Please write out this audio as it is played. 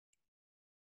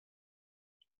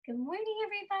Good morning,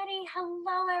 everybody.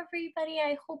 Hello, everybody.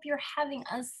 I hope you're having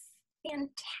a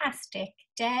fantastic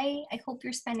day. I hope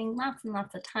you're spending lots and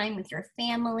lots of time with your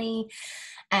family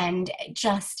and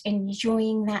just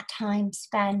enjoying that time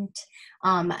spent.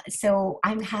 So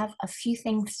I have a few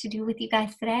things to do with you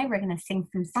guys today. We're going to sing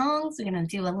some songs, we're going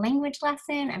to do a language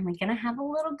lesson, and we're going to have a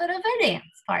little bit of a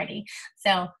dance party.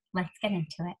 So let's get into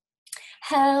it.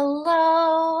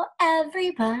 Hello,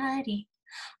 everybody.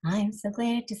 I'm so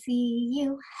glad to see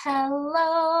you.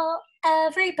 Hello,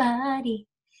 everybody.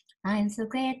 I'm so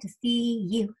glad to see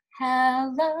you.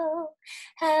 Hello,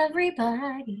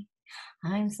 everybody.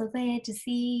 I'm so glad to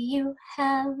see you.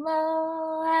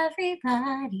 Hello,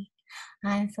 everybody.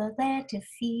 I'm so glad to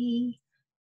see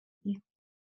you.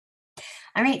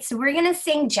 All right, so we're going to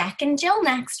sing Jack and Jill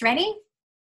next. Ready?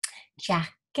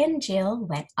 Jack and Jill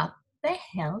went up the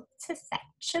hill to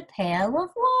fetch a pail of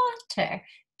water.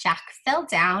 Jack fell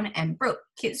down and broke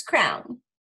his crown,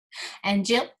 and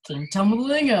Jill came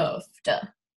tumbling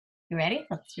after. You ready?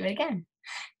 Let's do it again.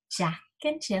 Jack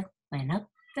and Jill went up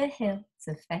the hill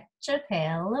to fetch a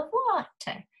pail of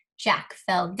water. Jack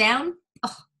fell down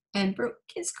and broke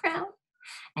his crown,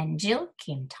 and Jill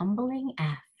came tumbling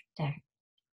after.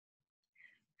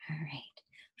 All right,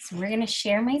 so we're going to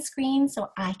share my screen so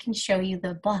I can show you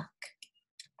the book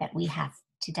that we have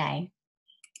today.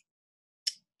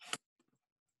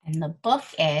 And the book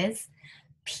is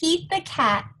Pete the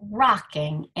Cat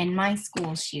Rocking in My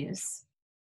School Shoes.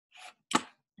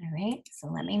 All right, so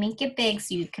let me make it big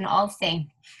so you can all see.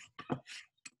 Oh,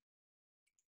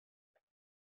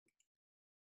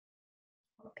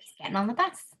 he's getting on the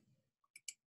bus.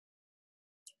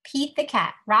 Pete the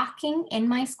Cat Rocking in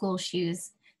My School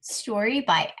Shoes. Story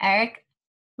by Eric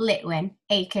Litwin,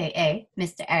 aka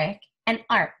Mr. Eric, and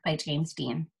art by James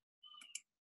Dean.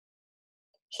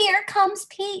 Here comes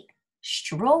Pete,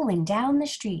 strolling down the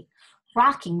street,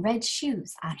 rocking red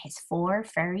shoes on his 4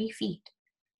 furry feet.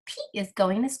 Pete is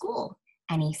going to school,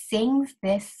 and he sings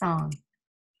this song.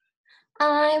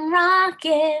 I'm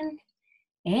rocking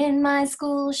in my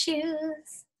school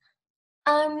shoes.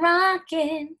 I'm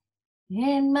rocking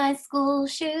in my school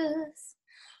shoes.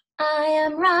 I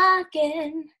am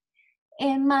rocking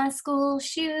in my school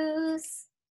shoes.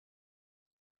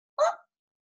 Oh,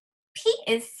 Pete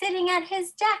is sitting at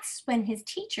his desk when his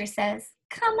teacher says,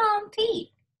 "Come on, Pete,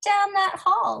 down that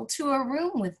hall to a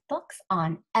room with books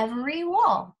on every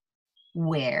wall."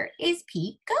 Where is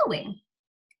Pete going?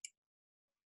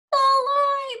 The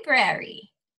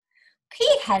library.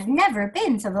 Pete has never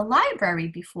been to the library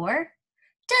before.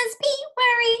 Does Pete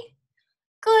worry?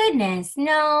 Goodness,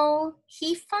 no.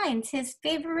 He finds his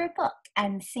favorite book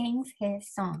and sings his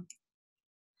song.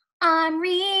 I'm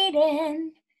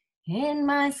reading in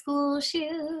my school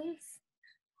shoes.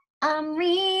 I'm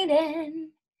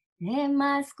reading in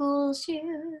my school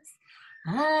shoes.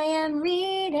 I am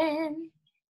reading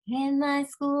in my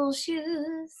school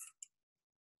shoes.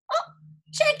 Oh,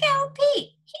 check out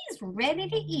Pete. He's ready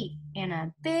to eat in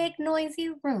a big noisy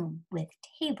room with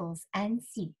tables and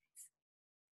seats.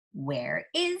 Where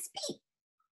is Pete?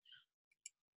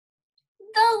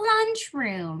 The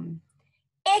lunchroom.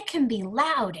 It can be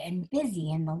loud and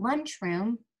busy in the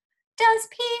lunchroom. Does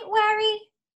Pete worry?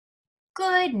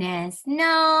 Goodness,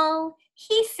 no.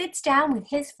 He sits down with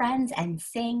his friends and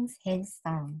sings his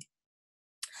song.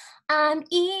 I'm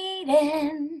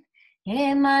eating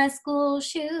in my school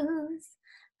shoes.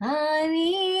 I'm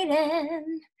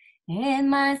eating in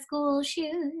my school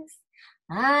shoes.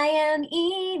 I am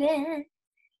eating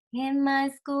in my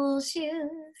school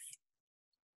shoes.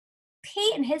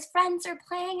 Pete and his friends are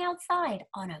playing outside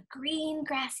on a green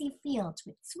grassy field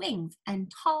with swings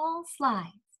and tall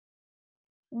slides.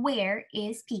 Where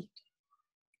is Pete?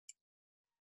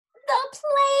 The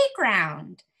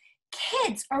playground.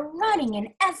 Kids are running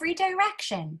in every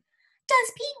direction.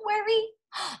 Does Pete worry?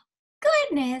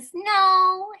 Goodness,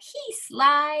 no. He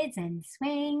slides and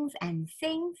swings and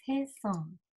sings his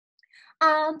song.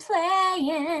 I'm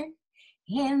playing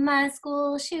in my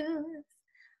school shoes.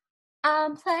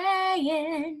 I'm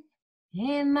playing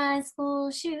in my school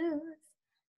shoes.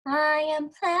 I am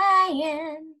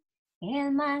playing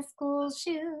in my school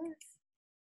shoes.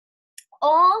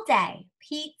 All day,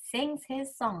 Pete sings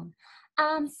his song.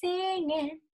 I'm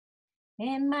singing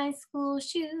in my school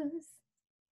shoes.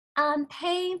 I'm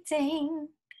painting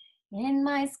in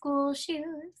my school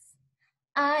shoes.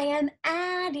 I am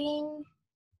adding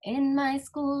in my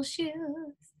school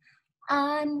shoes.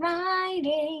 I'm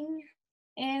riding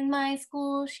in my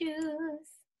school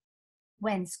shoes.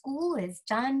 When school is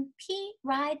done, Pete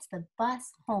rides the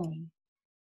bus home.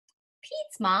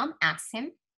 Pete's mom asks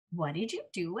him, "What did you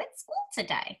do at school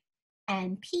today?"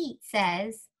 And Pete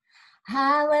says,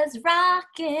 I was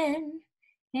rocking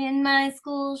in my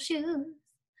school shoes.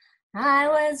 I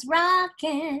was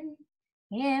rocking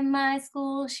in my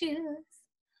school shoes.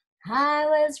 I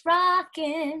was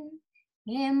rocking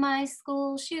in my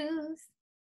school shoes.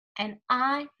 And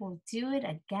I will do it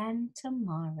again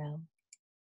tomorrow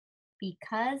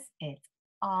because it's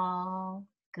all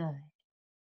good.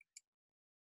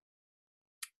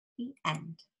 The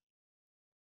end.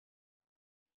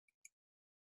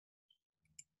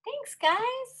 Thanks,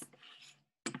 guys.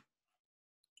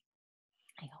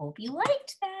 I hope you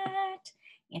liked that.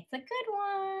 It's a good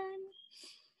one.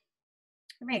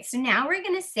 All right, so now we're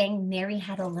going to sing Mary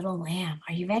Had a Little Lamb.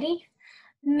 Are you ready?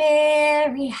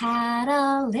 Mary had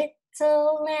a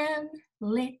little lamb,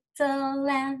 little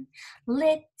lamb,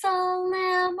 little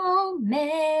lamb. Oh,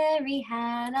 Mary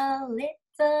had a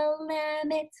little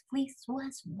lamb. Its fleece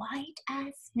was white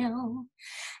as snow.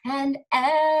 And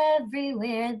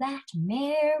everywhere that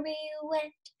Mary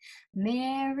went,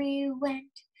 Mary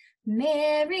went,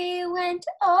 Mary went,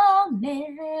 oh,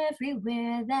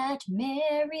 everywhere that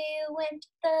Mary went,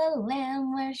 the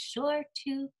lamb was sure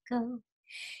to go.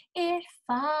 It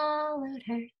followed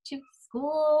her to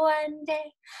school one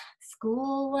day,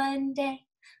 school one day,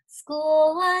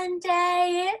 school one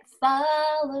day. It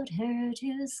followed her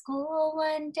to school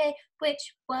one day,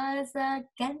 which was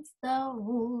against the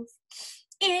rules.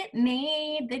 It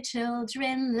made the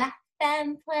children laugh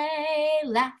and play,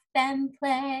 laugh and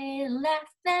play, laugh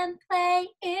and play.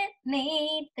 It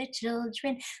made the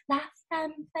children laugh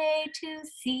and play to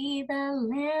see the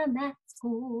lamb at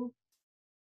school.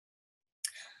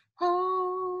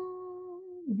 Oh,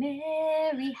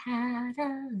 Mary had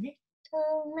a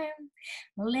little lamb,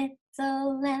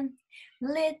 little lamb,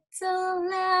 little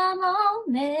lamb. Oh,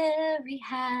 Mary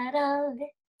had a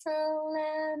little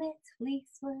lamb. Its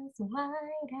fleece was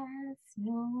white as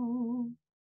snow.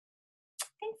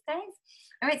 Thanks, guys.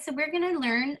 All right, so we're going to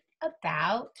learn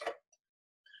about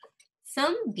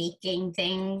some baking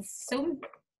things,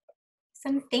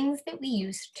 some things that we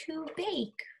use to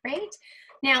bake, right?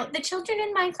 Now, the children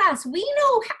in my class, we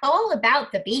know all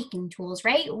about the baking tools,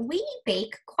 right? We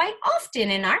bake quite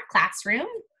often in our classroom.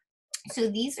 So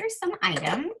these are some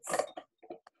items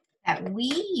that we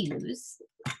use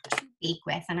to bake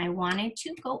with, and I wanted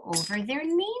to go over their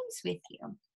names with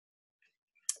you.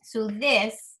 So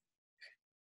this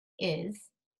is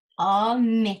a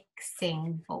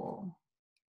mixing bowl.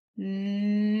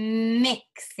 Mixing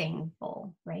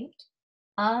bowl, right?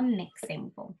 A mixing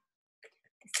bowl.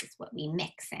 This is what we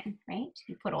mix in, right?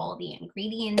 You put all the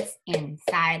ingredients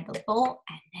inside the bowl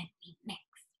and then we mix,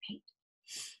 right?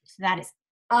 So that is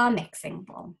a mixing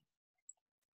bowl.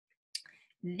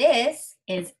 This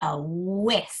is a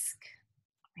whisk,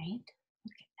 right?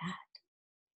 Look at that,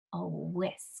 a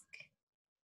whisk.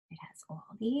 It has all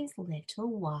these little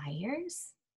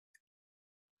wires.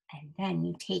 And then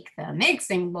you take the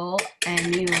mixing bowl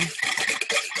and you,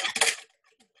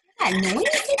 that noise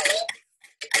it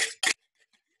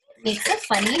makes a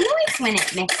funny noise when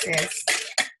it mixes.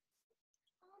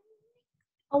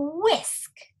 A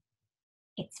whisk.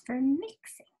 It's for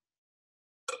mixing.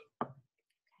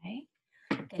 Okay.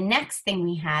 The next thing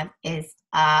we have is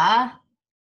a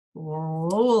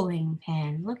rolling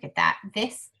pin. Look at that.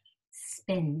 This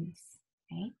spins,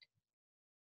 right?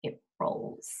 It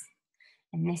rolls.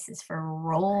 And this is for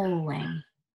rolling,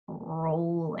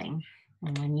 rolling.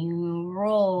 And when you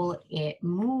roll, it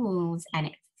moves and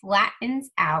it flattens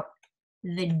out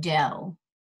the dough.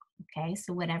 Okay,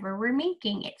 so whatever we're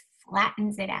making, it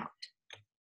flattens it out.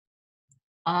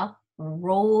 A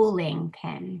rolling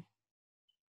pin.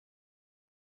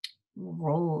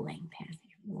 Rolling pin,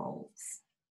 it rolls.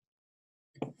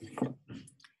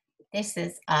 This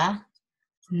is a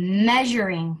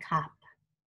measuring cup.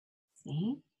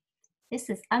 See? This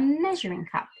is a measuring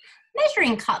cup.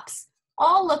 Measuring cups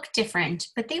all look different,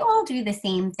 but they all do the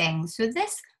same thing. So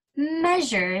this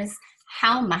measures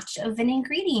how much of an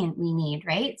ingredient we need,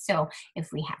 right? So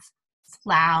if we have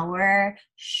flour,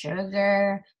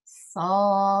 sugar,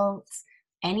 salt,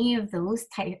 any of those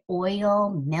type,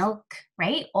 oil, milk,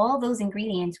 right? All those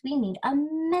ingredients, we need a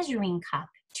measuring cup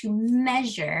to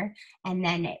measure, and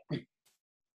then we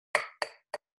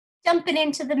dump it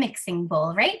into the mixing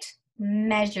bowl, right?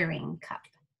 Measuring cup.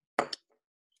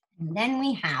 And then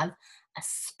we have a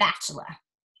spatula.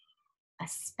 A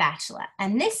spatula.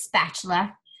 And this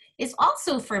spatula is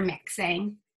also for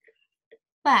mixing,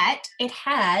 but it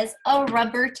has a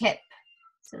rubber tip.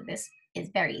 So this is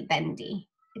very bendy.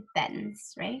 It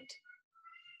bends, right?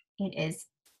 It is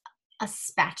a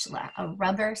spatula, a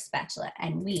rubber spatula,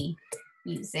 and we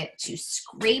use it to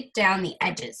scrape down the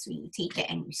edges. So you take it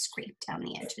and you scrape down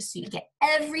the edges so you get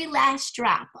every last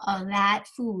drop of that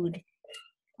food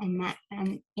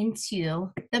and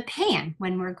into the pan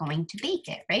when we're going to bake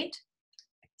it, right?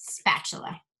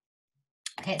 Spatula.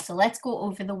 Okay, so let's go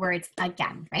over the words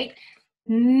again, right?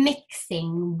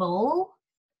 Mixing bowl,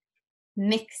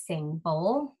 mixing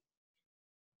bowl,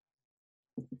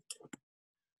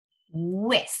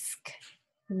 whisk,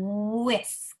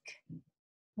 whisk,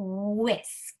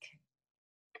 whisk,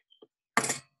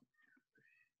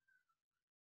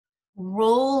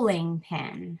 rolling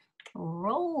pin,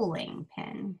 rolling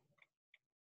pin,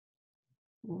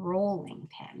 rolling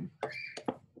pin,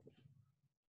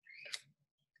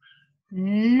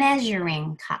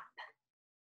 measuring cup,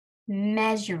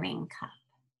 measuring cup,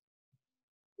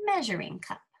 measuring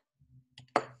cup,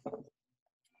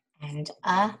 and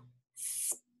a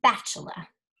spatula,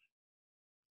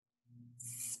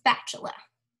 spatula,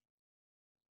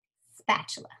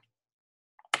 spatula.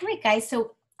 All right, guys,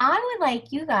 so I would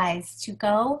like you guys to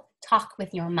go talk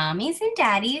with your mommies and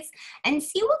daddies and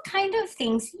see what kind of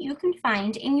things you can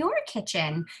find in your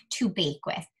kitchen to bake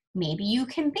with. Maybe you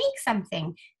can bake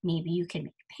something. Maybe you can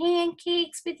make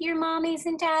pancakes with your mommies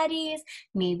and daddies.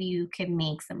 Maybe you can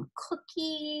make some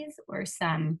cookies or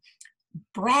some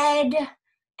bread.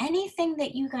 Anything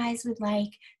that you guys would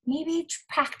like, maybe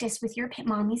practice with your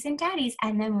mommies and daddies.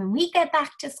 And then when we get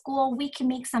back to school, we can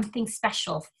make something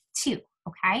special too,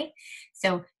 okay?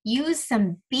 So use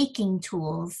some baking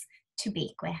tools to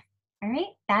bake with, all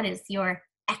right? That is your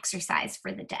exercise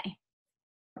for the day.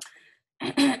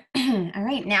 All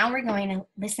right, now we're going to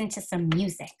listen to some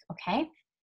music, okay?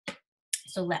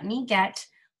 So let me get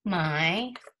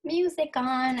my music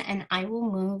on and I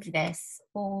will move this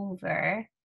over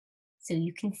so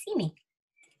you can see me.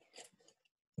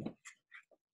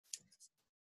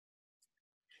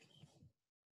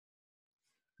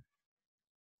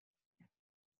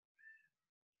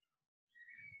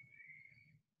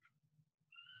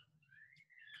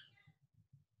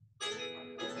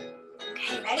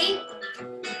 Okay, ready?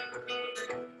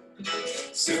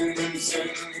 Zoom, zoom,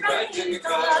 right in the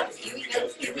car. Here we go,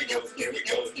 here we go, here we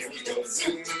go, here we go.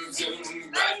 Zoom, zoom,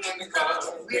 right in the car.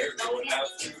 We're going out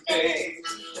today.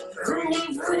 Vroom,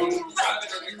 vroom,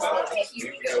 driving in the car.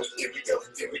 Here we go, here we go,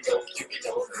 here we go, here we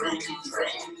go. Vroom,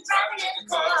 vroom, driving in the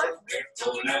car. We're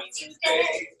going out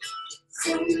today.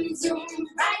 Zoom, zoom,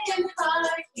 right in the car.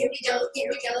 Here we go, here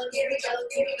we go, here we go,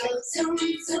 here we go. Zoom,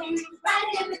 zoom,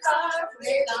 right in the car.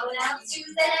 We're going out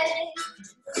today.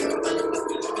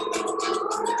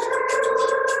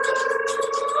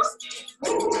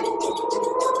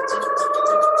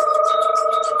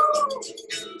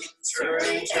 Turn,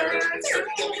 turn, turn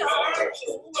in the car.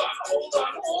 Hold on, hold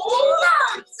on, hold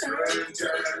on. Turn,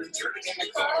 turn, turn in the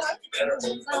car. You better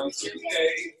hold on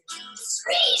today.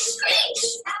 Screech, screech,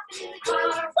 happen in the car.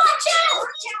 Watch out,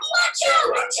 watch out, watch out,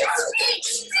 watch out. Screech,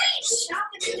 screech,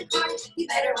 happen in the car. You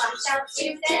better watch out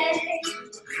today.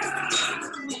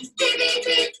 Beep, beep,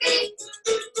 beep, beep.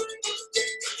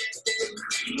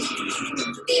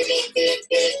 Beep, beep, beep,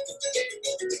 beep.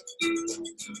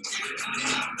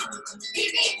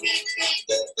 Beep, beep, beep, beep.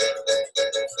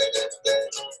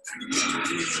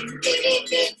 Beep, beep,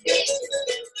 beep, beep.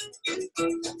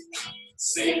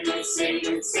 Sing,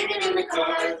 sing, singing in the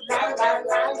car. La, la,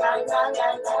 la, la, la,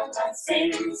 la, la, la.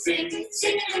 Sing, sing,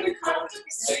 singing in the car.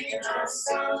 Singing our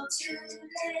song today.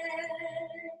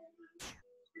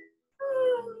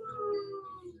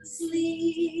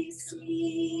 Sleep,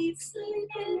 sleep,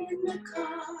 sleeping in the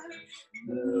car.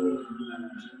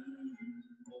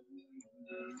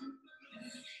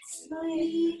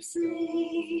 Sleep,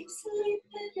 sleep,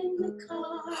 sleeping in the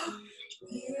car.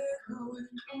 We're going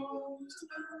home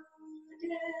today.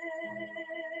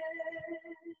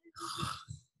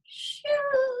 Shoo,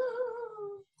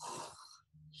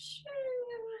 shoo.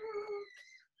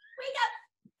 Wake up.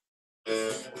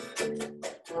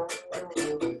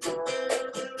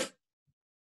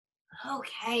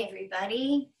 Okay,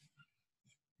 everybody.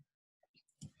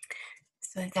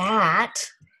 So that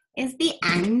is the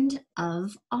end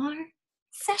of our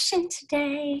session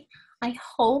today. I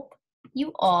hope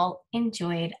you all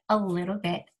enjoyed a little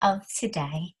bit of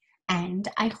today, and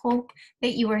I hope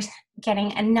that you are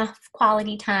getting enough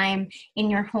quality time in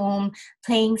your home,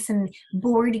 playing some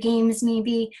board games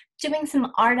maybe, doing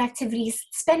some art activities,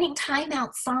 spending time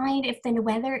outside if the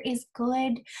weather is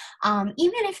good.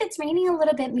 Even if it's raining a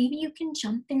little bit, maybe you can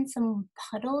jump in some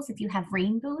puddles if you have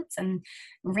rain boots and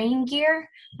rain gear,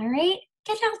 all right?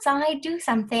 Get outside, do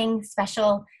something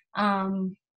special.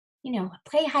 You know,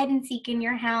 play hide and seek in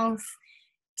your house.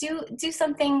 Do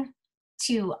something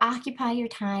to occupy your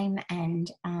time and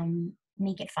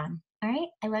make it fun. All right.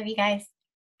 I love you guys.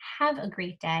 Have a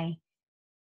great day.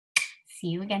 See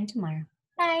you again tomorrow.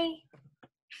 Bye.